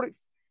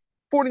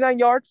 49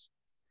 yards.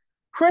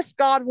 Chris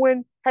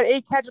Godwin had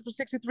 8 catches for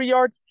 63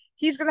 yards.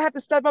 He's going to have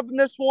to step up in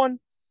this one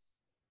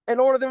in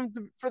order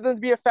for them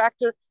to be a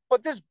factor.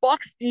 But this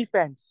Bucs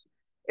defense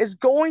is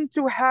going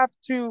to have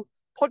to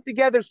put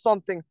together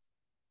something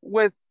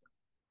with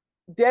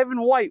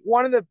Devin White,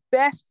 one of the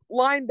best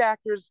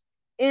linebackers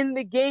in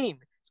the game.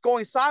 He's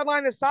going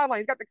sideline to sideline.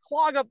 He's got to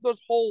clog up those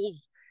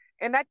holes.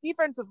 And that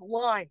defensive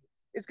line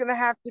is going to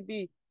have to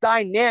be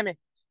dynamic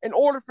in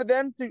order for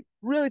them to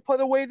really put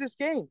away this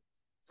game,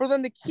 for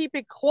them to keep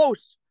it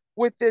close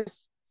with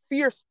this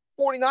fierce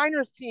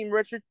 49ers team,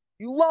 Richard.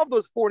 You love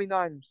those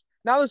 49ers.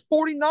 Now those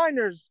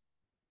 49ers,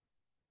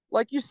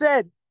 like you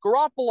said,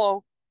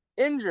 Garoppolo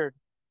injured.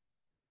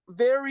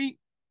 Very,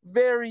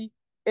 very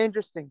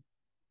interesting,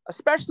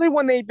 especially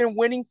when they've been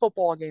winning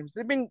football games.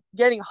 They've been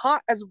getting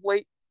hot as of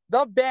late.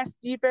 The best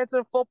defense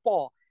in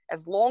football.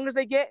 As long as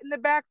they get in the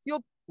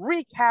backfield,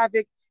 wreak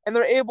havoc, and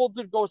they're able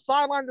to go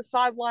sideline to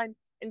sideline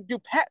and do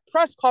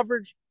press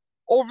coverage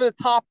over the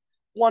top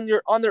when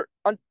you're on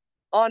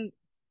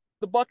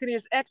the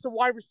Buccaneers' X and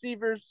Y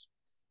receivers.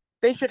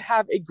 They should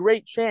have a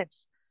great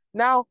chance.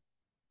 Now,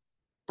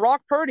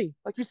 Brock Purdy,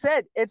 like you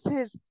said, it's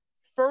his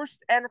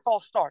first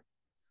NFL start.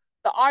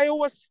 The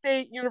Iowa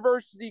State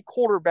University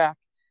quarterback.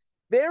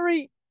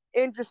 Very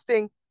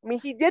interesting. I mean,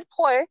 he did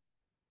play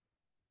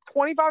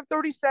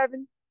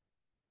 25-37,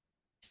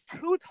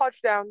 2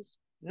 touchdowns,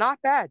 not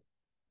bad.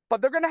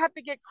 But they're going to have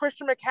to get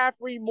Christian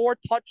McCaffrey more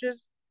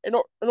touches in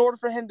order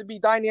for him to be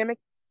dynamic.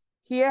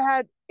 He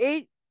had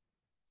 8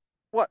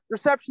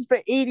 receptions for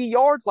 80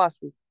 yards last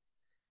week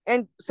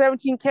and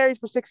 17 carries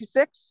for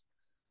 66.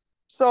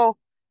 So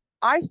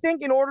I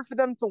think in order for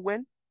them to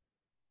win,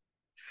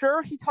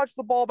 sure, he touched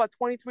the ball about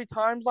 23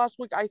 times last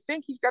week. I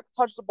think he's got to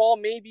touch the ball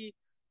maybe.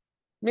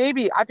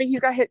 I think he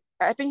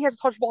has to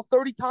touch the ball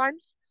 30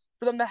 times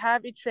for them to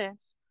have a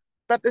chance.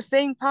 But at the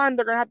same time,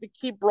 they're going to have to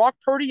keep Brock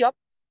Purdy up.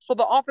 So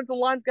the offensive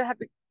line's going to have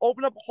to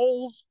open up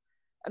holes,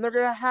 and they're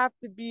going to have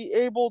to be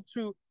able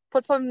to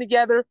put something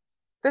together.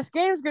 This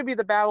game's going to be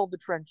the battle of the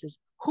trenches.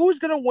 Who's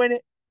going to win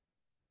it?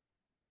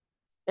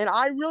 And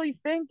I really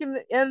think in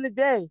the end of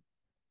the day,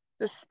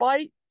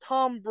 despite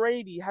Tom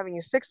Brady having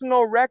a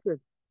 6-0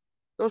 record,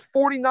 those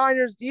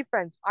 49ers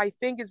defense, I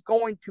think, is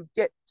going to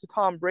get to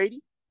Tom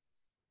Brady.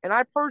 And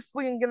I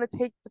personally am going to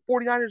take the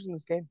 49ers in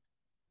this game.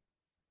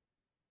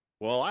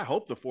 Well, I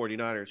hope the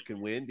 49ers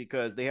can win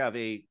because they have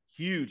a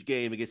huge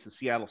game against the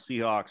Seattle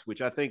Seahawks,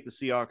 which I think the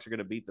Seahawks are going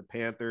to beat the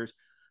Panthers.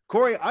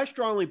 Corey, I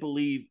strongly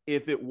believe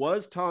if it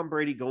was Tom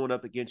Brady going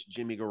up against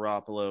Jimmy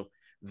Garoppolo,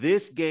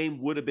 this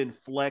game would have been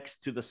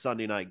flexed to the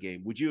Sunday night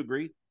game. Would you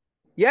agree?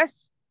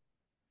 Yes.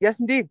 Yes,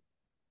 indeed.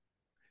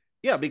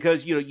 Yeah,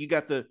 because, you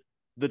got the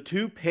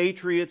 2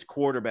 Patriots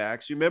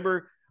quarterbacks. You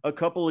remember a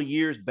couple of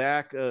years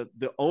back,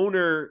 the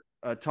owner,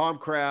 Tom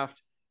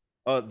Kraft,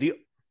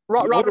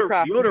 Robert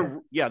Kraft.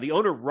 The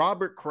owner,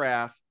 Robert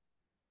Kraft,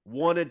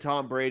 wanted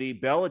Tom Brady.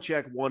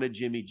 Belichick wanted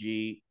Jimmy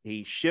G.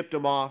 He shipped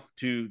him off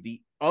to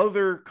the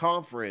other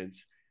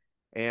conference,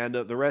 and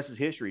the rest is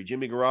history.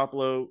 Jimmy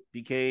Garoppolo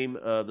became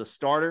the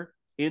starter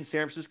in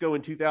San Francisco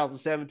in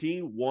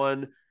 2017,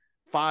 won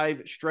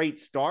 5 straight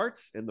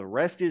starts, and the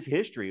rest is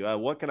history.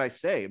 What can I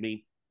say? I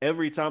mean,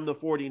 every time the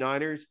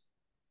 49ers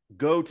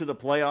go to the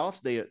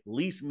playoffs, they at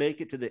least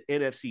make it to the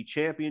NFC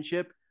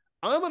Championship.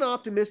 I'm an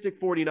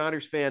optimistic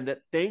 49ers fan that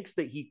thinks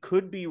that he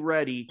could be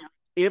ready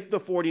if the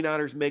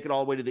 49ers make it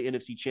all the way to the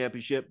NFC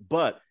Championship,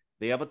 but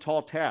they have a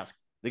tall task.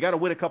 They got to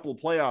win a couple of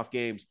playoff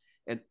games,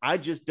 and I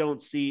just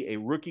don't see a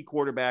rookie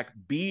quarterback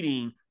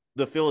beating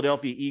the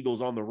Philadelphia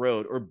Eagles on the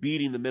road or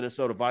beating the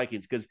Minnesota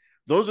Vikings, because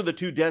those are the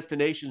 2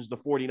 destinations the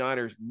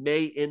 49ers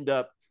may end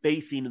up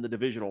facing in the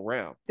divisional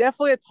round.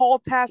 Definitely a tall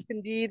task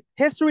indeed.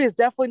 History is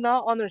definitely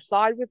not on their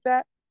side with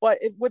that, but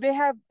when they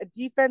have a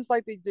defense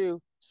like they do,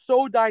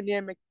 so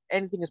dynamic,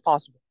 anything is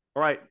possible.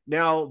 All right.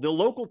 Now, the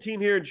local team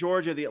here in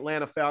Georgia, the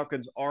Atlanta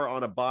Falcons, are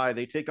on a bye.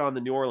 They take on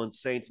the New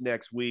Orleans Saints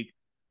next week.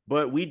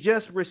 But we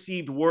just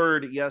received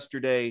word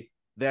yesterday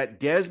that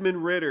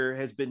Desmond Ridder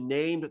has been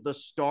named the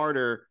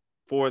starter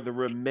for the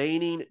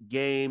remaining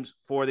games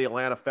for the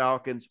Atlanta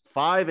Falcons.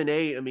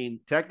 5-8. I mean,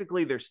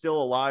 technically, they're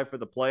still alive for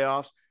the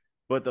playoffs,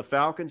 but the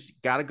Falcons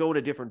got to go in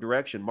a different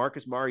direction.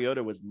 Marcus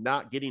Mariota was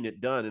not getting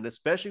it done. And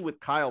especially with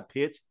Kyle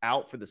Pitts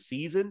out for the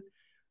season,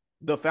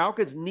 the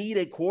Falcons need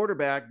a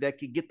quarterback that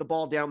can get the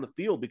ball down the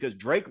field because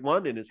Drake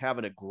London is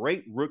having a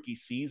great rookie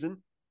season.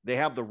 They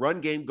have the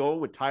run game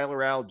going with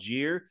Tyler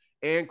Algier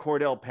and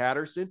Cordell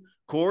Patterson.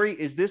 Corey,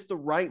 is this the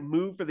right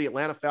move for the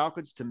Atlanta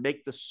Falcons to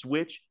make the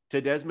switch to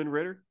Desmond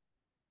Ridder?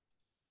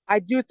 I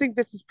do think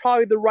this is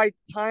probably the right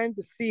time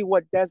to see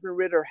what Desmond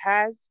Ridder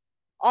has,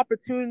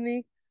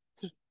 opportunity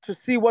to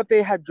see what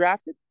they have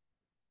drafted.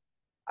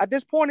 At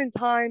this point in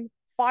time,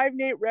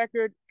 5-8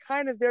 record,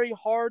 kind of very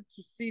hard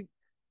to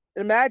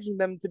imagine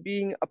them to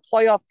being a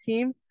playoff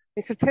team.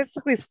 They're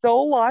statistically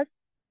still alive,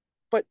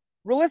 but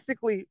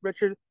realistically,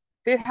 Richard,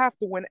 they'd have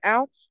to win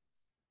out.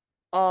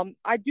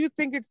 I do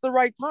think it's the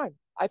right time.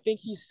 I think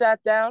he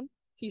sat down.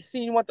 He's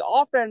seen what the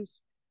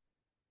offense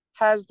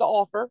has to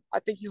offer. I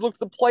think he's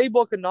looked at the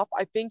playbook enough.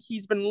 I think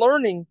he's been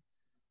learning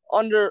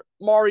under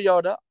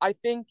Mariota. I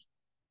think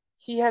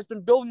he has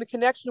been building the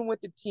connection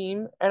with the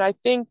team, and I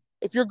think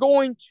if you're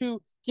going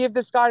to give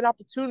this guy an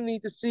opportunity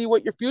to see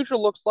what your future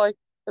looks like,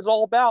 it's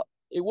all about,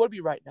 it would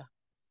be right now.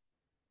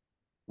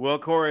 Well,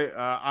 Corey,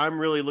 I'm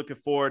really looking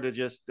forward to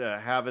just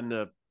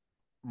having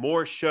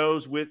more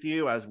shows with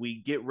you as we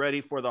get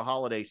ready for the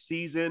holiday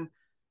season.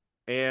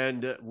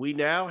 And we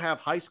now have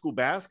high school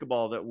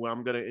basketball that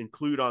I'm going to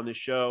include on the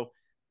show.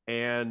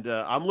 And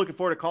I'm looking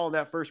forward to calling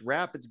that first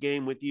Rapids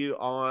game with you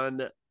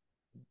on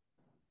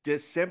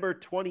December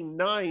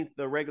 29th.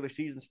 The regular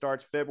season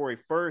starts February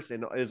 1st.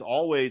 And as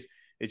always,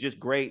 it's just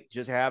great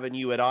just having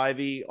you at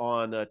Ivy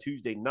on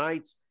Tuesday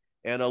nights.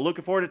 And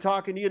looking forward to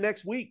talking to you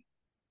next week.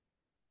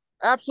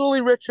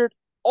 Absolutely, Richard.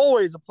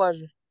 Always a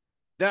pleasure.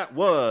 That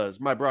was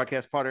my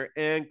broadcast partner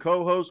and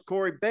co-host,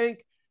 Corey Bank.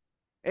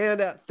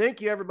 And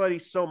thank you, everybody,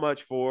 so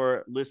much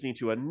for listening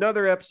to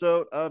another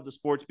episode of the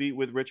Sports Beat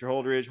with Richard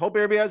Holdridge. Hope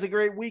everybody has a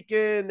great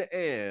weekend,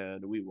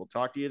 and we will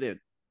talk to you then.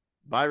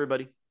 Bye,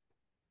 everybody.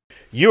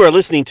 You are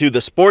listening to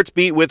the Sports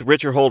Beat with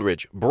Richard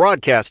Holdridge,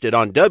 broadcasted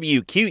on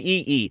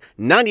WQEE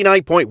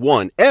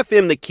 99.1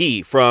 FM The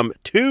Key from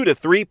 2 to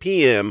 3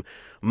 p.m.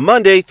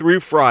 Monday through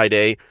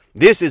Friday.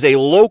 This is a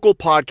local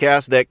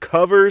podcast that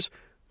covers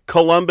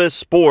Columbus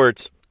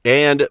sports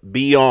and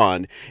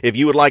beyond. If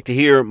you would like to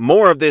hear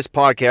more of this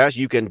podcast,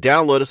 you can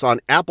download us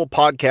on Apple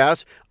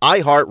Podcasts,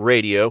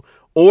 iHeartRadio,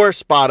 or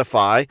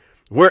Spotify,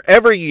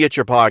 wherever you get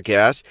your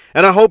podcasts.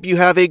 And I hope you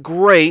have a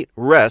great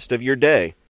rest of your day.